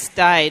 Christ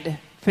died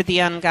for the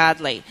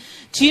ungodly.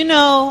 Do you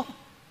know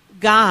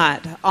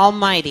God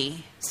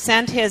Almighty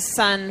sent his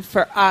Son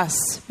for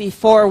us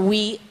before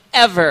we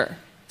ever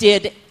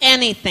did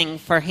anything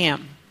for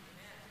him?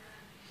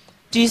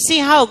 Do you see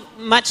how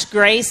much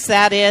grace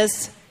that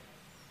is?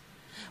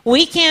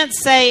 We can't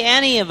say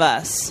any of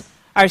us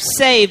are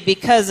saved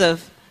because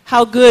of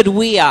how good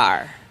we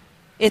are.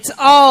 It's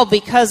all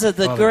because of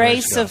the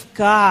grace of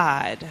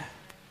God.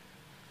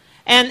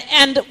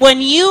 And when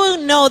you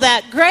know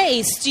that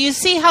grace, do you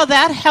see how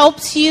that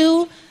helps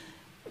you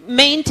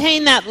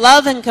maintain that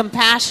love and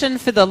compassion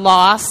for the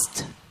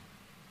lost?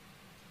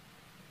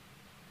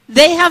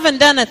 They haven't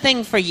done a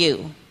thing for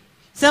you.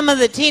 Some of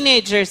the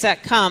teenagers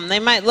that come, they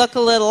might look a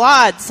little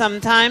odd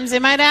sometimes. They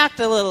might act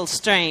a little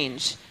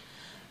strange.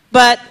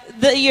 But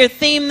your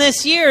theme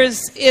this year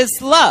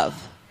is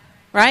love,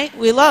 right?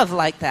 We love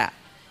like that.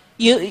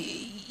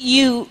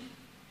 You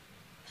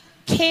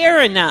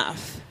care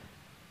enough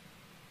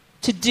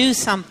to do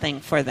something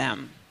for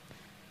them.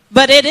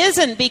 But it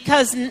isn't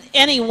because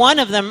any one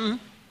of them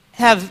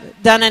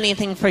have done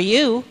anything for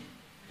you.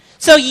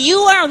 So you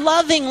are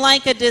loving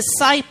like a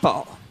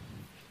disciple.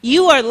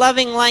 You are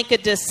loving like a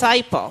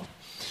disciple.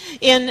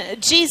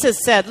 And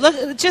Jesus said,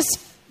 look, just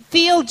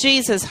feel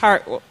Jesus'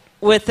 heart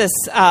with this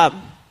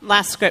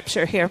last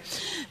scripture here.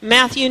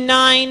 Matthew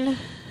 9,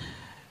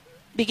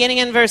 beginning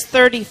in verse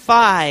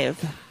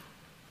 35.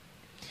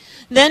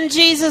 Then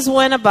Jesus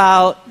went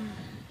about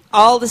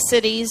all the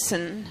cities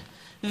and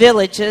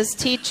villages,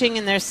 teaching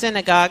in their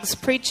synagogues,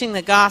 preaching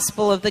the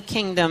gospel of the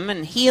kingdom,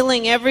 and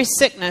healing every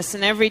sickness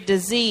and every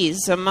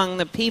disease among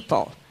the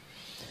people.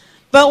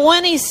 But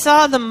when he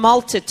saw the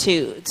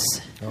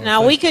multitudes,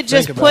 now we could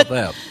just put,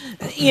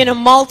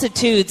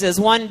 multitudes as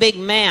one big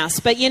mass,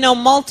 but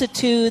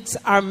multitudes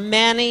are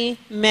many,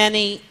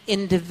 many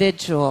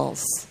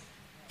individuals.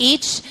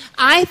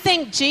 I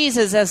think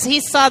Jesus, as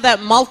he saw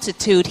that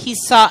multitude, he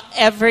saw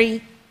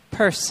every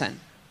person.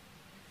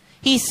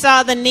 He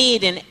saw the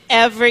need in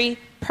every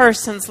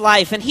person's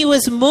life, and he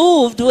was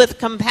moved with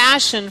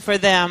compassion for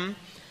them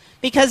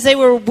because they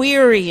were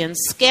weary and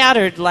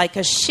scattered like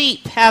a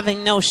sheep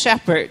having no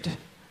shepherd.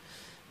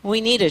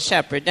 We need a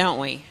shepherd, don't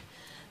we?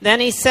 Then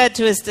he said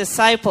to his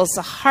disciples,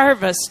 the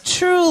harvest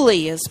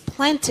truly is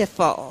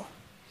plentiful.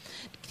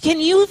 Can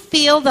you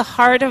feel the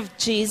heart of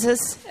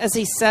Jesus as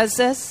he says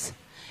this?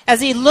 As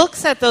he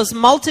looks at those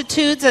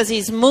multitudes, as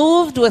he's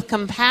moved with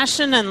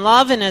compassion and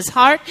love in his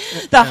heart,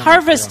 the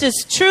harvest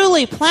is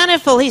truly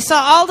plentiful. He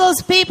saw all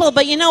those people,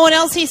 but you know what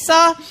else he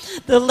saw?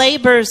 The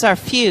laborers are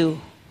few.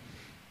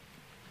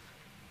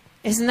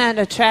 Isn't that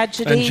a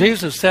tragedy? And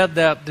Jesus said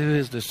that to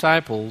his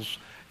disciples.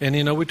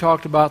 And, we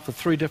talked about the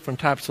three different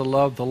types of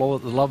love. The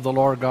love the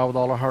Lord God with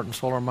all our heart and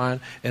soul and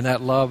mind. And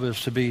that love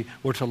is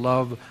we're to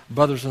love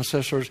brothers and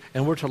sisters,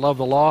 and we're to love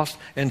the lost.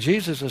 And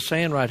Jesus is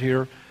saying right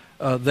here,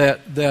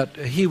 that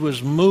he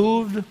was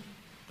moved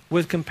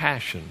with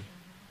compassion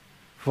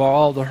for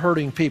all the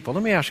hurting people.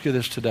 Let me ask you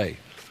this today.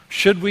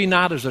 Should we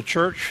not, as a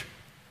church,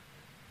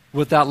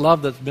 with that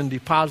love that's been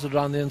deposited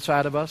on the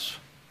inside of us,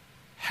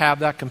 have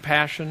that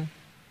compassion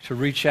to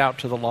reach out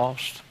to the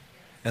lost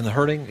and the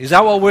hurting? Is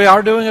that what we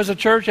are doing as a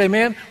church?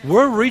 Amen?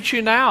 We're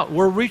reaching out.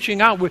 We're reaching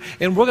out.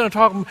 And we're going to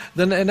talk,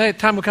 the next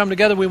time we come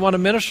together, we want to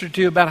minister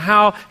to you about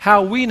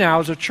how we now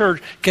as a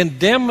church can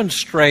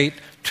demonstrate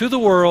to the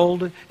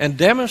world and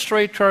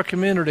demonstrate to our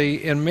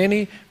community in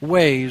many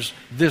ways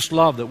this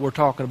love that we're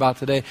talking about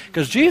today.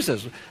 Because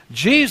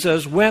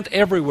Jesus went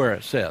everywhere,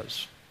 it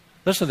says.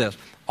 Listen to this.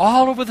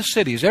 All over the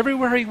cities,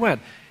 everywhere he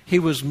went, he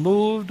was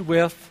moved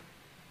with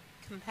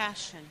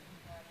compassion.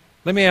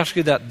 Let me ask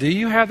you that. Do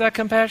you have that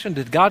compassion?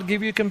 Did God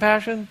give you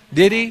compassion?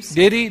 Did he?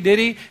 Did he? Did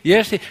he?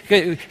 Yes.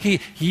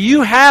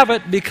 You have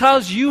it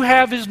because you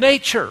have his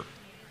nature.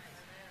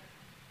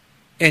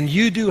 And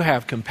you do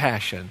have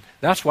compassion.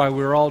 That's why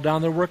we were all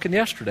down there working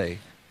yesterday.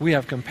 We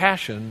have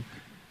compassion.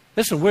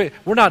 Listen, we're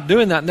not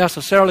doing that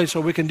necessarily so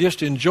we can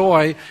just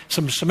enjoy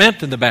some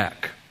cement in the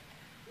back.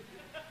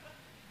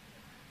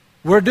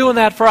 We're doing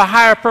that for a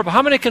higher purpose.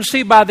 How many can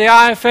see by the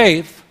eye of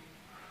faith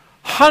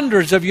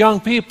hundreds of young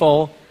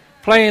people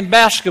playing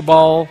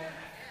basketball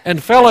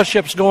and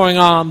fellowships going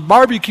on,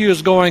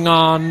 barbecues going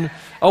on,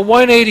 a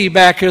 180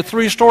 back here,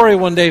 3-story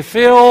one day,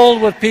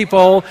 filled with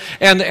people,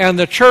 and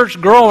the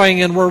church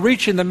growing, and we're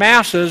reaching the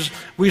masses.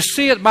 We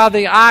see it by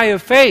the eye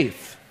of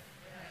faith.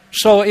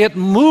 So it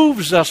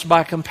moves us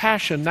by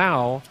compassion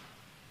now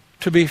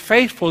to be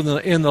faithful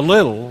in the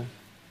little.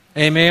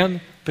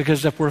 Amen?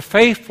 Because if we're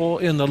faithful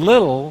in the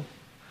little,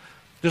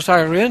 just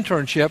like our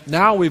internship,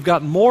 now we've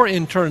got more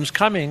interns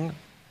coming,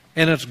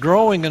 and it's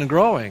growing and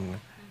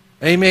growing.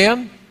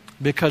 Amen?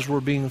 Because we're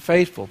being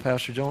faithful.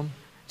 Pastor Joan?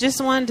 Just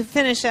wanted to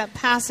finish that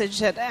passage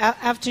that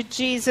after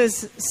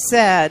Jesus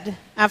said,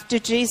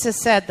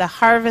 the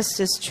harvest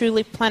is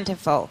truly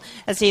plentiful,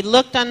 as he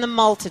looked on the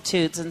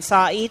multitudes and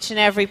saw each and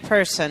every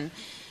person,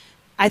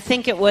 I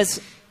think it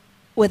was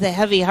with a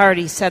heavy heart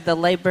he said the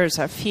laborers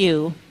are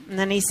few. And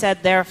then he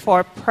said,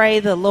 therefore, pray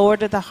the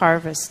Lord of the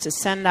harvest to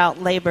send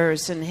out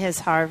laborers in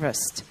his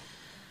harvest.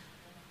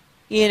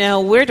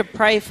 We're to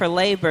pray for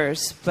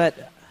laborers,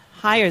 but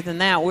higher than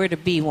that, we're to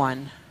be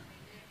one.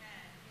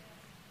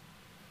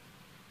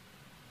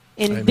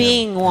 In Amen.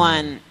 Being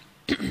one,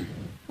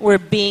 we're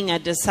being a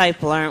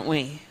disciple, aren't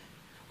we?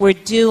 We're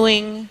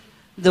doing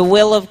the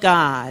will of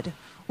God.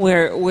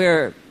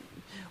 We're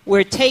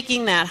we're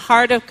taking that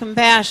heart of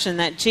compassion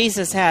that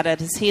Jesus had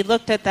as he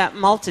looked at that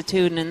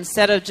multitude, and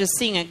instead of just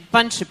seeing a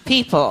bunch of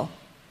people,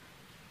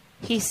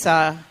 he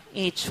saw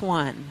each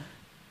one.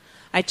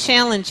 I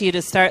challenge you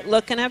to start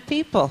looking at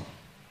people.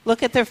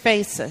 Look at their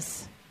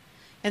faces.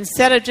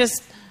 Instead of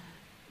just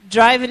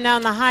driving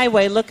down the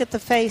highway, look at the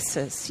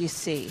faces you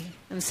see.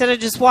 Instead of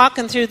just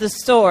walking through the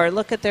store,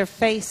 look at their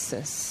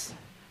faces.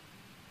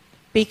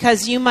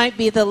 Because you might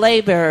be the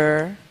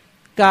laborer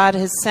God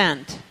has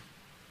sent.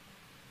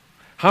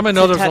 How many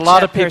know there's a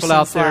lot of people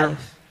out there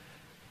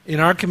in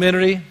our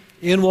community,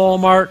 in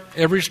Walmart,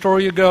 every store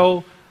you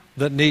go,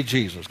 that need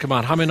Jesus? Come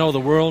on, how many know the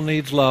world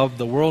needs love,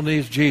 the world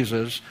needs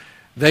Jesus?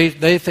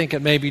 They think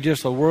it may be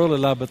just a worldly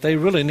love, but they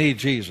really need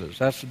Jesus.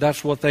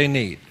 That's what they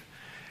need.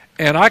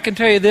 And I can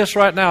tell you this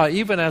right now,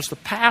 even as the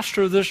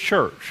pastor of this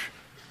church,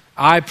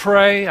 I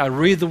pray, I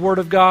read the Word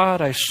of God,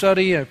 I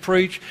study, I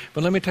preach,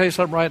 but let me tell you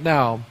something right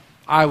now,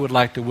 I would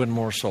like to win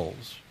more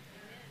souls.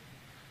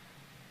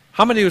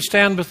 How many would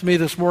stand with me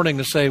this morning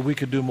to say we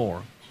could do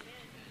more?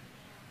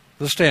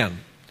 Let's stand.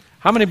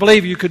 How many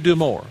believe you could do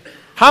more?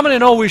 How many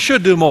know we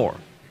should do more?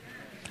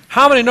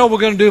 How many know we're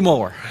going to do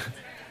more?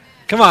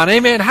 Come on,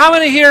 amen. How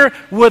many here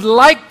would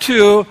like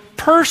to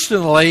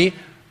personally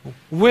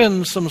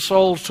win some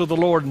souls to the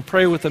Lord and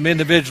pray with them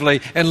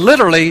individually and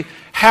literally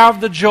have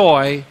the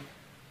joy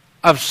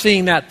of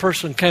seeing that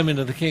person come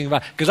into the kingdom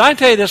of God? Because I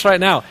tell you this right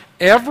now,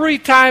 every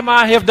time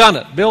I have done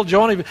it, Bill,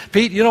 Joan,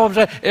 Pete, you know what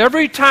I'm saying?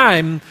 Every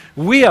time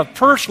we have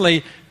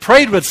personally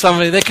prayed with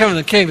somebody, they come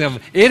into the kingdom,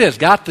 it has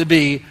got to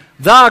be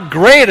the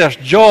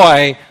greatest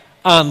joy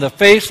on the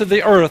face of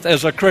the earth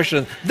as a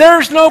Christian.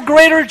 There's no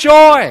greater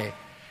joy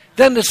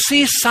than to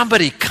see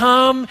somebody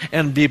come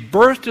and be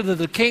birthed into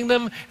the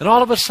kingdom, and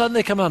all of a sudden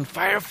they come on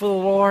fire for the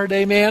Lord,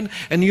 amen?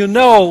 And you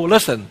know,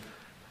 listen,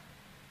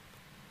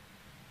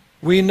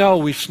 we know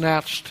we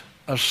snatched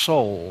a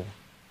soul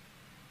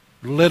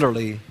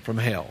literally from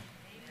hell.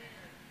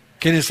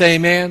 Can you say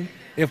amen?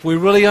 If we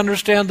really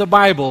understand the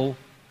Bible,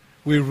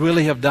 we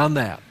really have done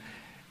that.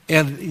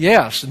 And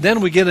yes, then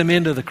we get them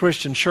into the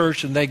Christian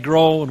church and they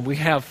grow and we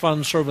have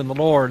fun serving the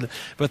Lord.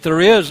 But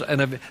there is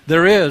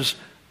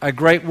a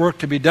great work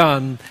to be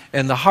done,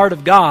 and the heart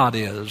of God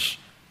is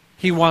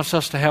He wants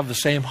us to have the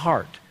same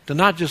heart, to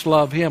not just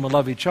love Him and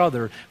love each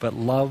other, but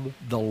love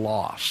the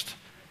lost.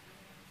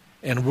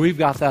 And we've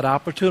got that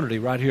opportunity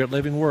right here at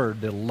Living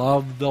Word to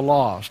love the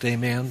lost.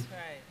 Amen. That's right.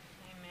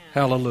 Amen.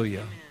 Hallelujah.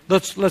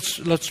 Amen.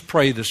 Let's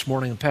pray this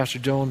morning. Pastor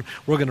Joan,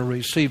 we're going to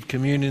receive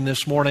communion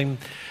this morning.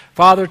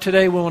 Father,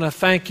 today we want to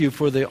thank you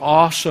for the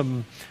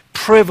awesome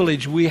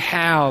privilege we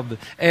have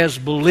as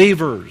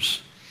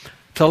believers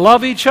to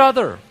love each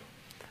other.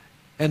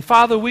 And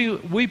Father,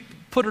 we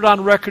put it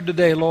on record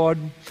today, Lord.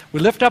 We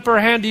lift up our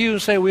hand to you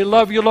and say, we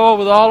love you, Lord,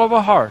 with all of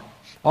our heart,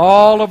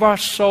 all of our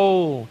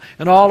soul,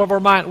 and all of our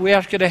mind. We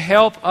ask you to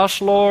help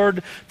us,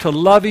 Lord, to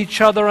love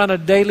each other on a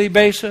daily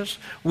basis.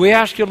 We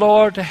ask you,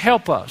 Lord, to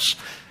help us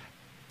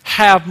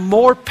have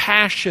more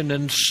passion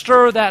and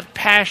stir that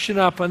passion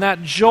up and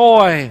that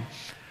joy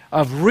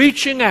of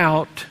reaching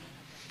out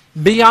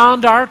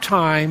beyond our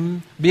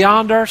time,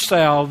 beyond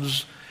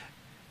ourselves,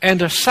 and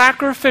to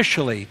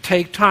sacrificially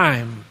take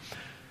time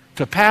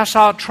to pass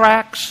out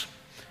tracts,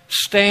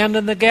 stand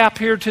in the gap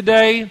here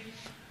today,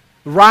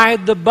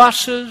 ride the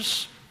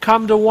buses,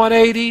 come to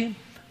 180,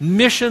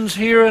 missions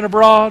here and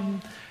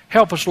abroad.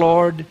 Help us,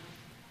 Lord,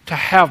 to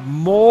have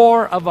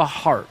more of a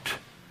heart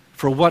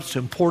for what's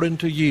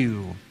important to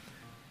you.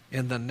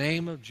 In the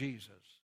name of Jesus.